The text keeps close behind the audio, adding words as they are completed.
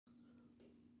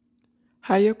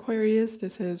Hi Aquarius,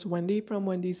 this is Wendy from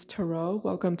Wendys Tarot.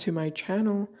 Welcome to my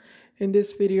channel. In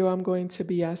this video, I'm going to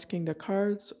be asking the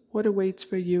cards what awaits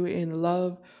for you in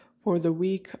love for the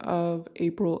week of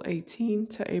April 18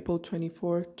 to April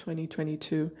 24th,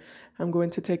 2022. I'm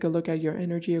going to take a look at your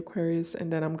energy, Aquarius,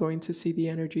 and then I'm going to see the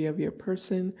energy of your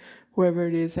person, whoever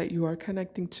it is that you are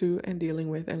connecting to and dealing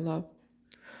with in love.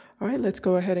 All right, let's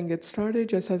go ahead and get started.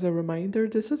 Just as a reminder,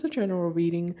 this is a general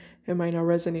reading. It might not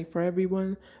resonate for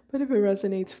everyone, but if it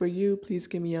resonates for you, please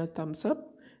give me a thumbs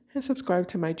up and subscribe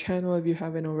to my channel if you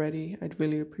haven't already. I'd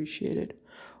really appreciate it.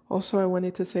 Also, I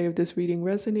wanted to say if this reading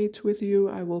resonates with you,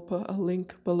 I will put a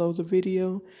link below the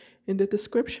video in the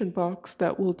description box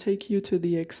that will take you to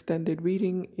the extended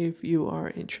reading if you are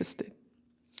interested.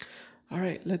 All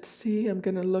right, let's see. I'm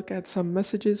going to look at some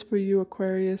messages for you,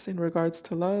 Aquarius, in regards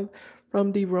to love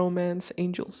from the romance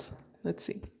angels. Let's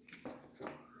see.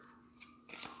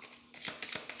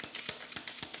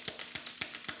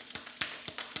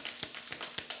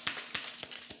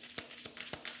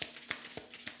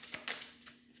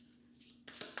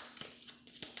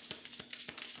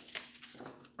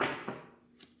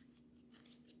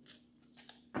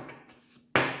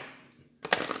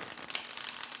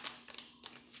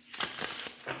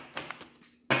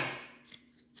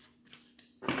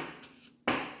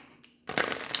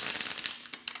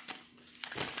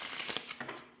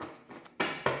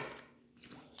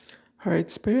 All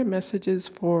right, spirit messages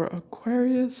for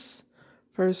Aquarius.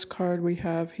 First card we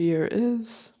have here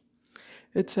is,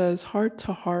 it says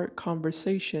heart-to-heart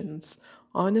conversations.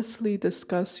 Honestly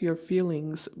discuss your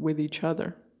feelings with each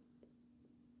other.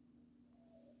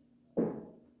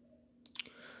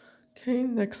 Okay,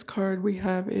 next card we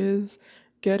have is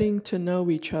getting to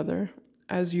know each other.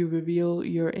 As you reveal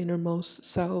your innermost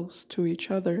selves to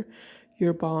each other,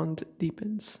 your bond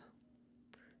deepens.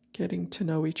 Getting to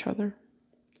know each other.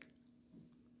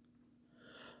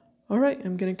 All right,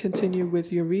 I'm going to continue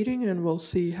with your reading and we'll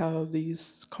see how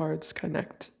these cards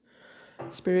connect.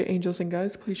 Spirit, angels, and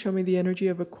guides, please show me the energy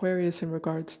of Aquarius in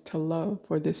regards to love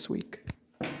for this week.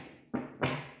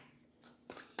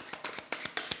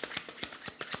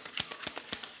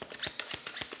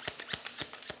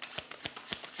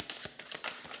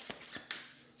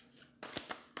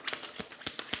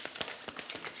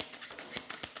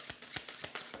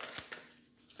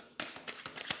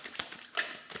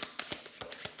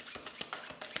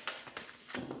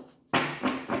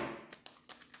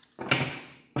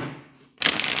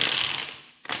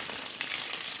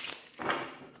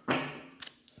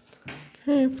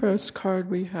 Okay, first card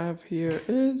we have here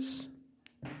is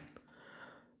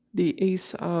the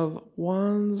Ace of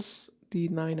Wands, the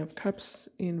Nine of Cups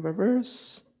in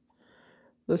reverse,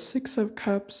 the Six of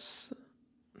Cups,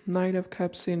 Knight of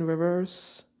Cups in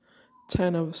reverse,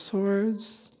 Ten of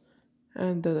Swords,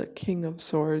 and the King of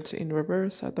Swords in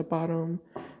reverse at the bottom,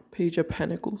 Page of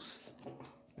Pentacles.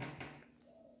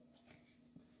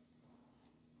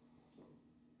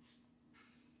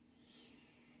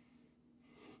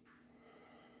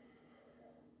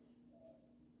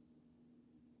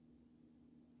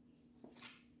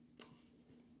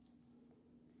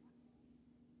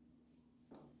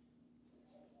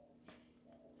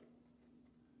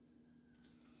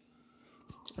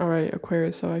 All right,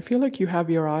 Aquarius, so I feel like you have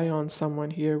your eye on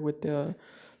someone here with the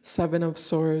Seven of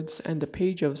Swords and the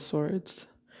Page of Swords.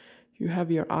 You have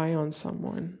your eye on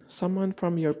someone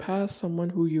from your past, someone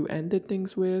who you ended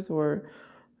things with, or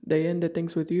they ended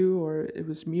things with you, or it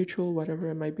was mutual, whatever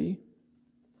it might be.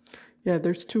 Yeah,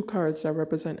 there's two cards that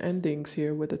represent endings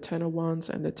here with the Ten of Wands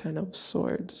and the Ten of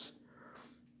Swords.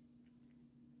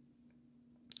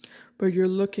 But you're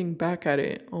looking back at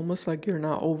it almost like you're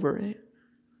not over it.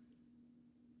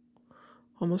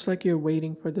 Almost like you're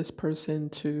waiting for this person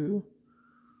to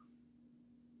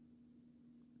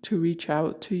reach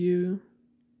out to you,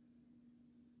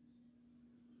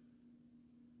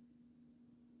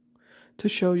 to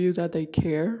show you that they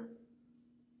care.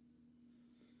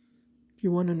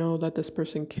 You want to know that this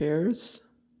person cares.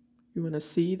 You want to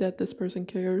see that this person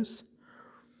cares.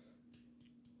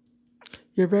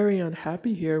 You're very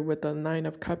unhappy here with the Nine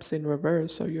of Cups in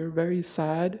reverse, so you're very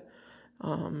sad.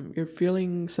 You're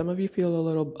feeling, some of you feel a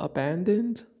little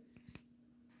abandoned.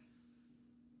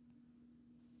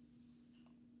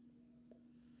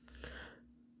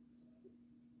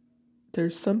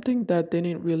 There's something that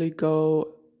didn't really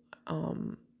go,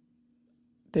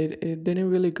 it didn't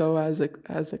really go as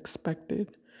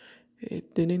expected.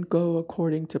 It didn't go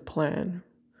according to plan.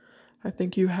 I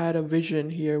think you had a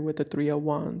vision here with the Three of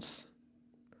Wands.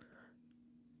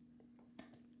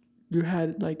 You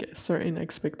had like certain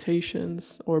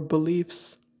expectations or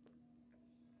beliefs.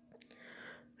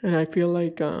 And I feel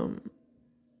like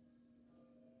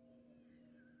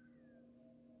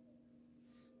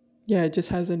Yeah, it just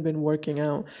hasn't been working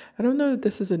out. I don't know if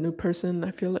this is a new person.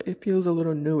 I feel like it feels a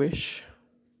little newish.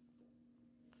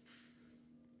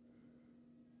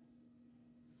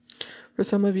 For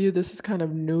some of you, this is kind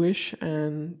of newish,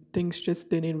 and things just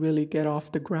didn't really get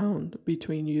off the ground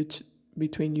between you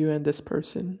and this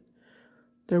person.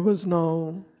 There was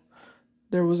no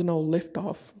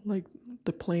liftoff. Like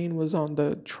the plane was on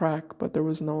the track, but there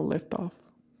was no liftoff.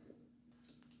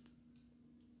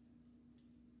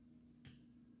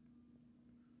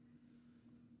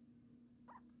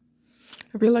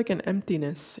 I feel like an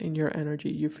emptiness in your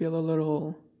energy. You feel a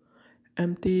little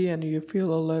empty, and you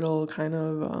feel a little kind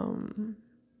of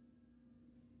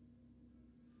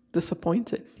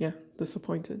disappointed. Yeah,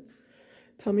 disappointed.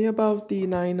 Tell me about the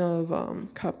Nine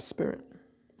of Cups, Spirit.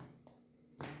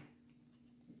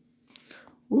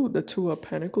 Ooh, the Two of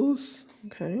Pentacles.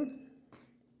 Okay.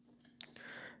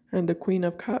 And the Queen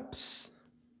of Cups.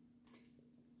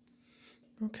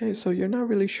 Okay, so you're not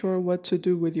really sure what to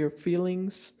do with your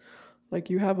feelings. Like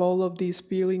you have all of these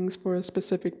feelings for a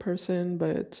specific person,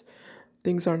 but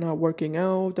things are not working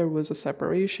out. There was a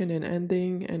separation and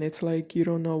ending, and it's like you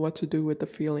don't know what to do with the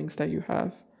feelings that you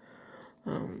have.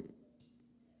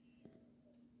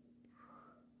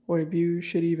 Or if you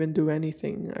should even do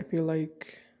anything. I feel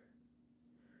like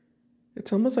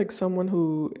it's almost like someone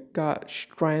who got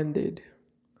stranded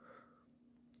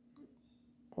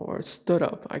or stood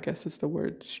up, I guess is the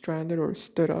word, stranded or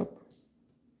stood up.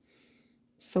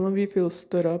 Some of you feel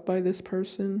stood up by this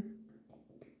person.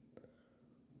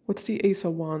 What's the Ace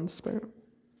of Wands, Spirit?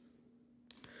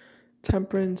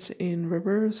 Temperance in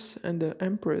reverse and the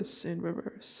Empress in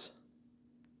reverse.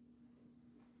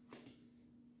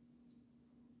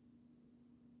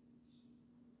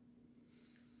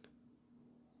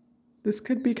 This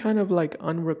could be kind of like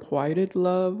unrequited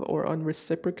love or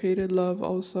unreciprocated love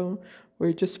also, where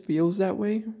it just feels that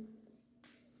way.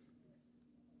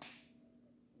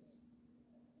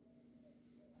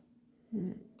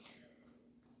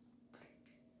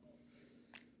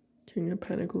 King of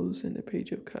Pentacles and the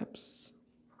Page of Cups.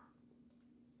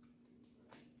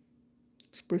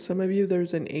 For some of you,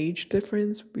 there's an age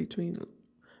difference between,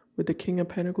 with the King of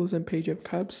Pentacles and Page of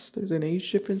Cups, there's an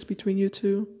age difference between you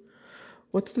two.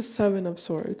 What's the Seven of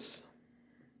Swords?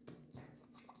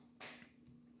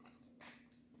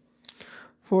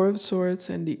 Four of Swords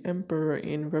and the Emperor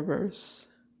in reverse.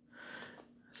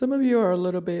 Some of you are a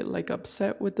little bit like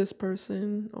upset with this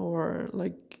person, or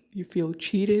like you feel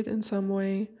cheated in some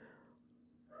way.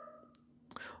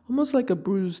 Almost like a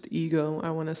bruised ego, I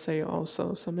want to say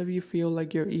also. Some of you feel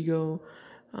like your ego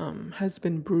has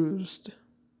been bruised.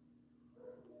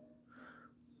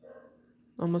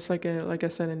 Almost like I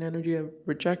said, an energy of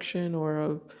rejection or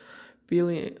of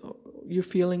feeling, you're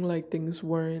feeling like things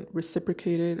weren't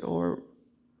reciprocated or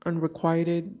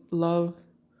unrequited love.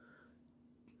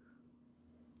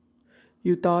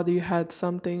 You thought you had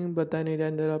something, but then it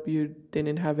ended up you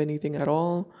didn't have anything at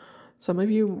all. Some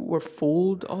of you were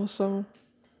fooled also.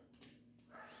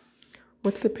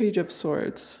 What's the Page of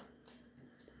Swords?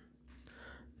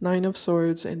 Nine of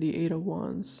Swords and the Eight of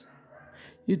Wands.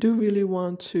 You do really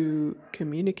want to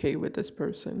communicate with this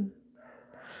person,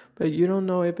 but you don't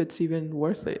know if it's even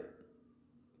worth it.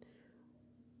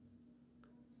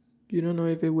 You don't know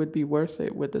if it would be worth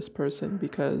it with this person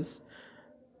because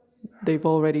they've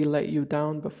already let you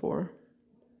down before.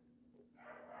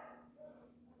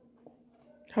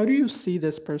 How do you see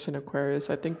this person, Aquarius?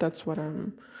 I think that's what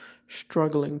I'm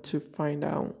struggling to find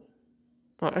out.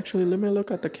 Actually, let me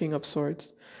look at the King of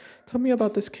Swords. Tell me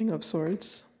about this King of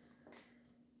Swords.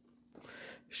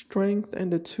 Strength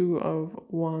and the Two of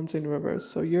Wands in reverse.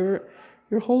 So you're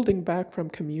holding back from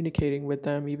communicating with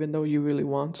them even though you really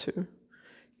want to.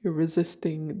 You're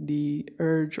resisting the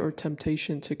urge or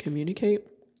temptation to communicate.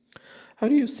 How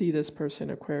do you see this person,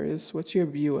 Aquarius? What's your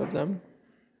view of them?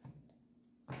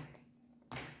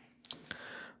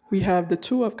 We have the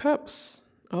Two of Cups.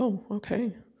 Oh,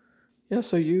 okay. Yeah,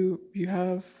 so you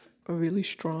have a really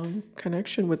strong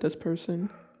connection with this person.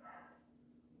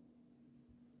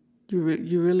 You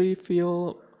really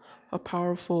feel a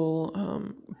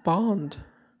powerful bond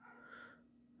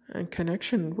and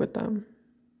connection with them.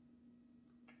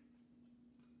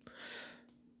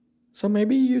 So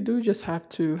maybe you do just have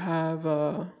to have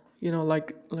a,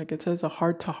 like it says, a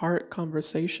heart-to-heart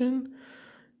conversation.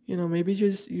 Maybe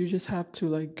you just have to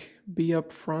like be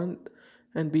upfront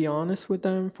and be honest with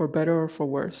them, for better or for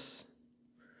worse.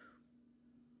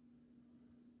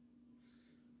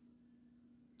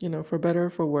 For better or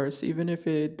for worse, even if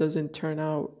it doesn't turn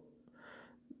out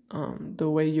the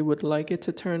way you would like it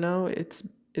to turn out,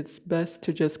 it's best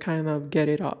to just kind of get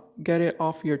it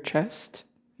off your chest,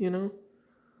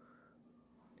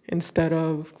 instead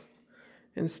of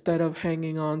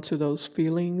hanging on to those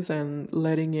feelings and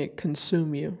letting it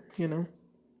consume you, you know.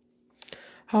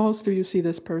 How else do you see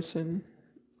this person,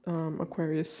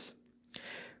 Aquarius?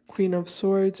 Queen of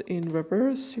Swords in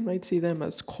reverse, you might see them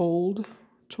as cold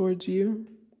towards you.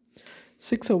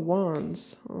 Six of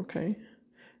Wands, okay.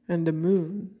 And the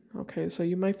Moon, okay. So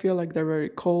you might feel like they're very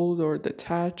cold or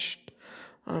detached.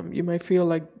 You might feel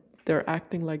like they're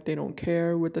acting like they don't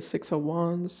care with the Six of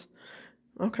Wands.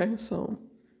 Okay, so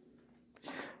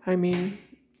I mean,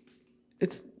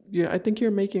 it's, yeah, I think you're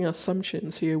making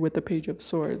assumptions here with the Page of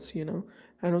Swords, you know.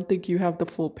 I don't think you have the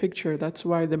full picture. That's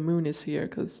why the Moon is here,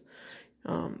 because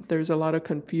there's a lot of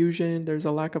confusion, there's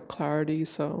a lack of clarity.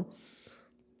 So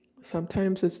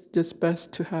sometimes it's just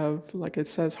best to have, like it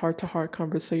says, heart-to-heart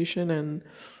conversation, and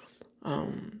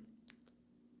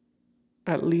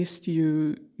at least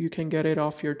you can get it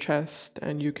off your chest,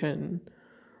 and you can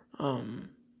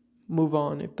move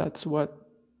on if that's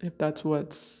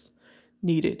what's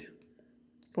needed.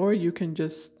 Or you can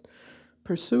just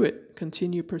pursue it,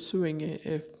 continue pursuing it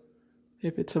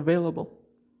if it's available.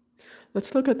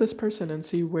 Let's look at this person and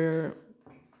see where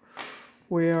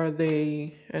are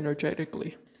they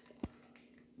energetically.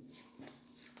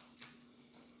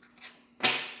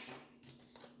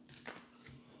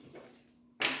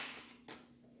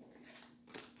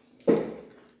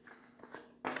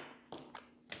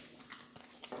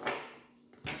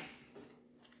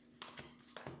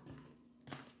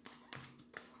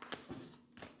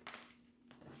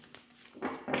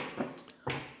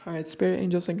 All right, spirit,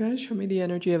 angels, and guides, show me the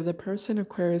energy of the person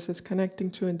Aquarius is connecting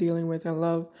to and dealing with in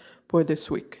love for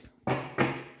this week.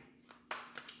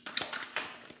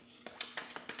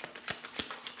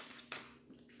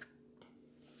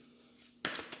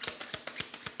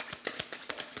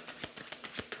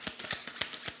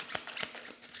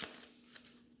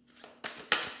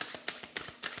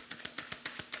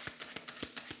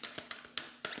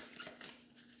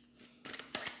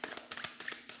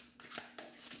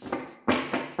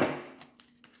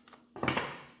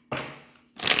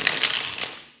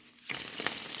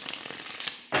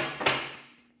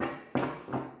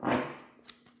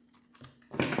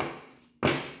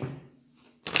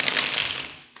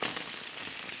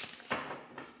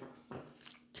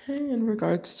 Okay, in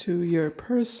regards to your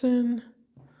person,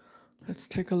 let's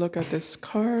take a look at this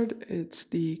card. It's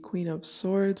the Queen of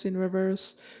Swords in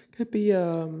reverse. Could be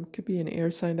an air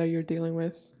sign that you're dealing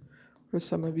with for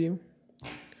some of you.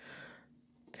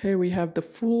 Okay, we have the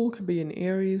Fool, could be an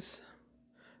Aries.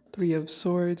 Three of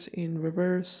Swords in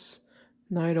reverse.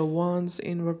 Knight of Wands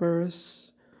in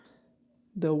reverse.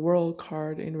 The World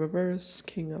card in reverse.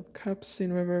 King of Cups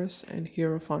in reverse, and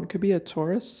Hierophant. Could be a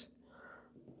Taurus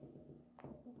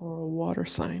or a water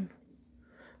sign.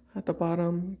 At the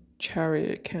bottom,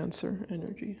 Chariot, Cancer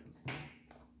energy.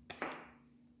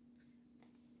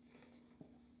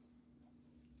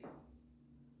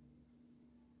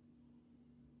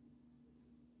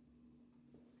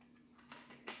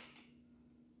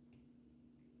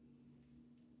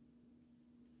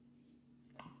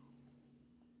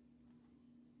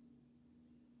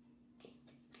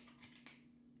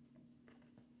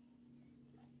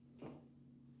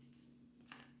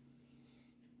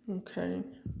 Okay.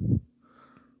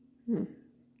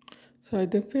 So I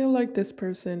do feel like this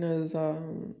person is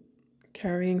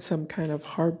carrying some kind of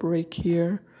heartbreak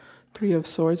here. Three of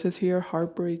Swords is here.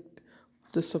 Heartbreak,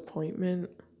 disappointment.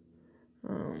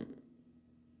 I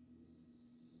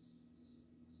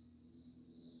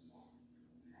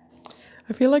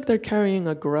feel like they're carrying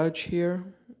a grudge here,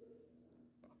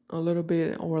 a little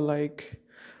bit, or like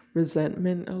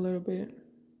resentment a little bit.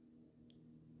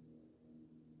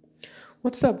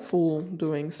 What's that Fool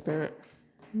doing, Spirit?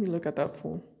 Let me look at that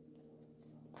Fool.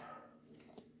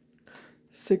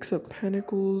 Six of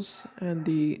Pentacles and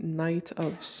the Knight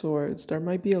of Swords. There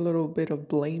might be a little bit of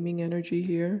blaming energy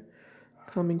here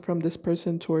coming from this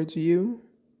person towards you.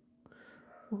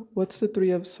 What's the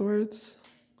Three of Swords?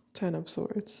 Ten of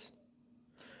Swords.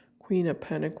 Queen of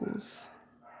Pentacles.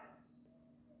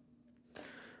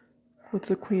 What's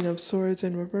the Queen of Swords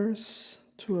in reverse?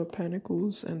 Two of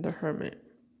Pentacles and the Hermit.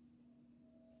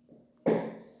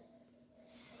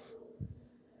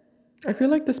 I feel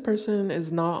like this person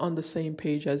is not on the same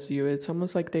page as you. It's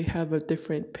almost like they have a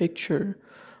different picture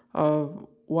of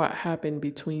what happened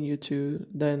between you two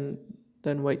than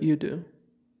what you do,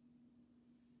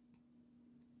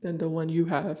 than the one you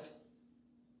have.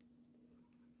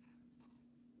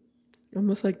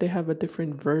 Almost like they have a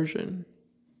different version.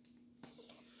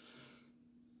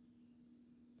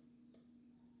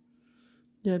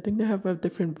 Yeah, I think they have a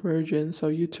different version. So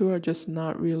you two are just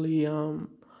not really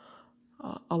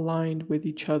aligned with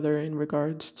each other in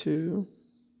regards to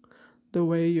the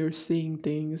way you're seeing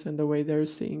things and the way they're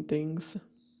seeing things.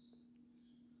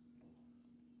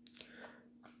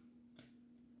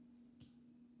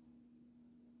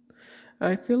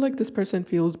 I feel like this person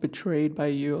feels betrayed by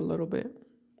you a little bit.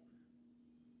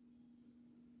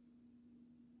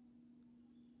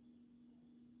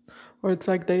 Or it's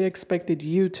like they expected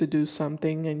you to do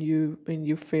something and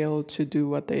you failed to do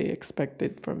what they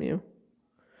expected from you.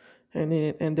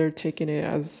 And they're taking it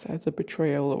as a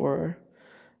betrayal or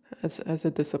as a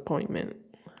disappointment,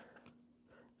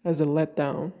 as a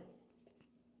letdown.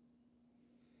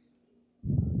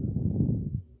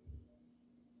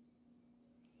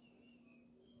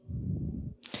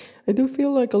 I do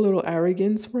feel like a little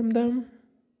arrogance from them,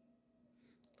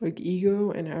 like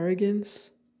ego and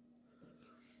arrogance.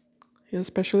 Yeah,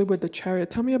 especially with the chariot.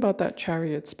 Tell me about that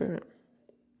chariot, spirit.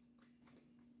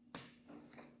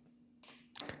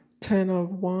 10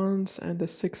 of Wands and the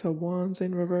 6 of Wands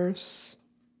in reverse.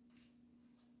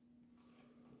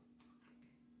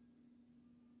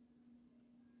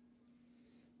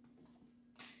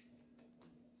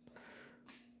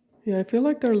 Yeah, I feel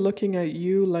like they're looking at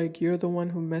you like you're the one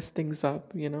who messed things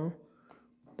up, you know?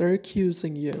 They're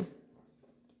accusing you.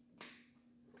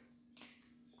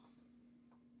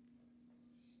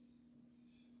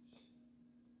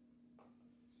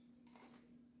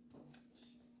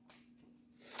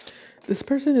 This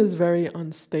person is very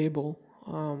unstable.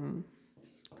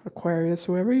 Aquarius,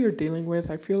 whoever you're dealing with,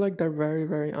 I feel like they're very,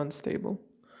 very unstable.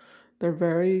 They're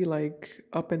very like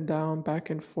up and down,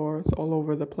 back and forth, all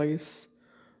over the place.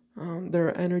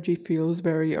 Their energy feels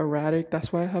very erratic.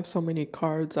 That's why I have so many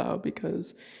cards out,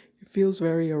 because it feels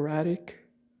very erratic.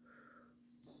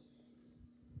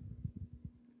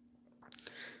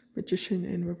 Magician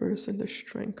in reverse and the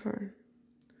Strength card.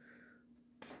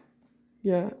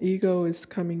 Yeah, ego is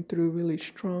coming through really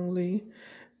strongly.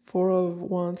 4 of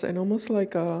Wands and almost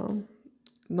like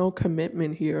no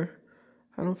commitment here.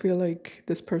 I don't feel like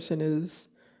this person is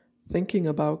thinking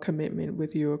about commitment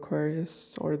with you,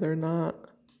 Aquarius, or they're not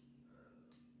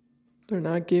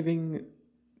giving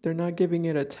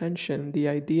it attention. The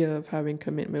idea of having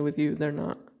commitment with you, they're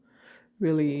not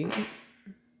really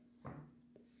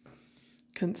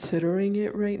considering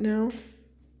it right now.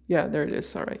 Yeah, there it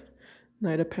is. All right.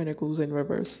 Knight of Pentacles in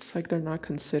reverse. It's like they're not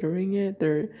considering it.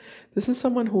 This is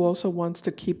someone who also wants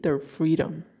to keep their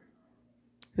freedom,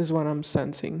 is what I'm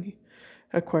sensing,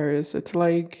 Aquarius. It's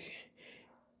like,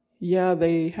 yeah,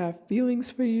 they have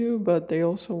feelings for you, but they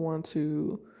also want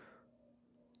to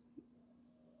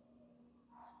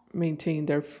maintain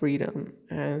their freedom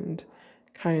and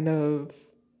kind of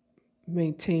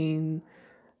maintain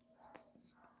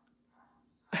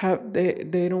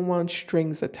they don't want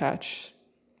strings attached.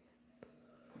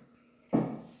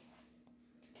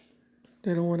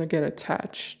 They don't want to get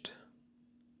attached.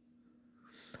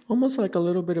 Almost like a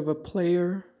little bit of a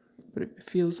player, but it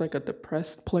feels like a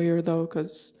depressed player though,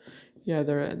 because yeah,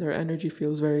 their energy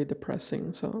feels very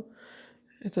depressing. So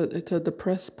it's a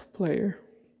depressed player.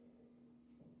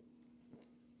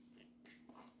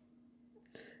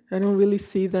 I don't really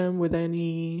see them with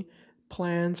any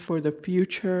plans for the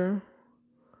future.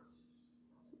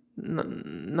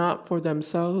 Not for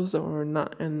themselves or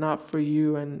not for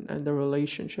you and the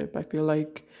relationship. I feel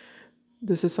like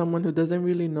this is someone who doesn't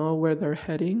really know where they're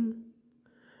heading.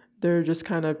 They're just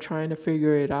kind of trying to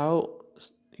figure it out,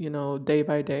 you know, day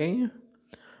by day.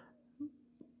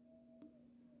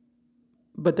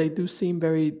 But they do seem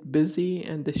very busy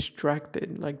and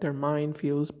distracted. Like their mind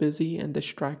feels busy and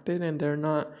distracted, and they're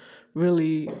not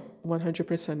really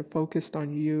 100% focused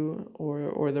on you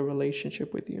or the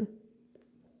relationship with you.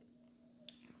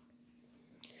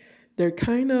 They're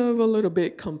kind of a little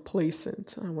bit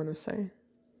complacent, I want to say.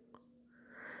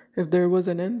 If there was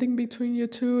an ending between you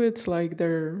two, it's like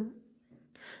they're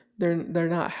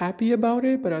not happy about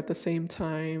it, but at the same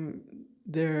time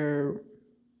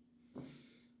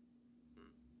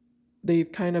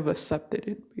they've kind of accepted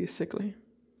it, basically.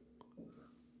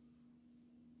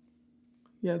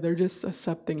 Yeah, they're just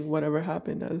accepting whatever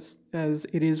happened as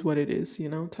it is what it is, you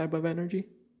know, type of energy.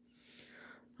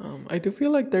 I do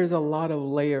feel like there's a lot of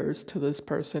layers to this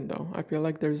person, though. I feel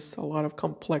like there's a lot of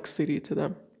complexity to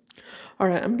them. All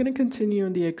right, I'm going to continue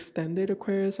in the extended,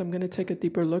 Aquarius. I'm going to take a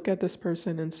deeper look at this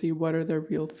person and see what are their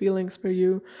real feelings for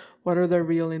you, what are their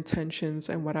real intentions,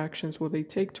 and what actions will they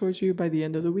take towards you by the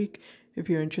end of the week. If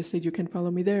you're interested, you can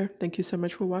follow me there. Thank you so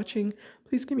much for watching.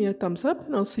 Please give me a thumbs up,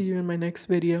 and I'll see you in my next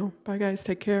video. Bye, guys.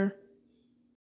 Take care.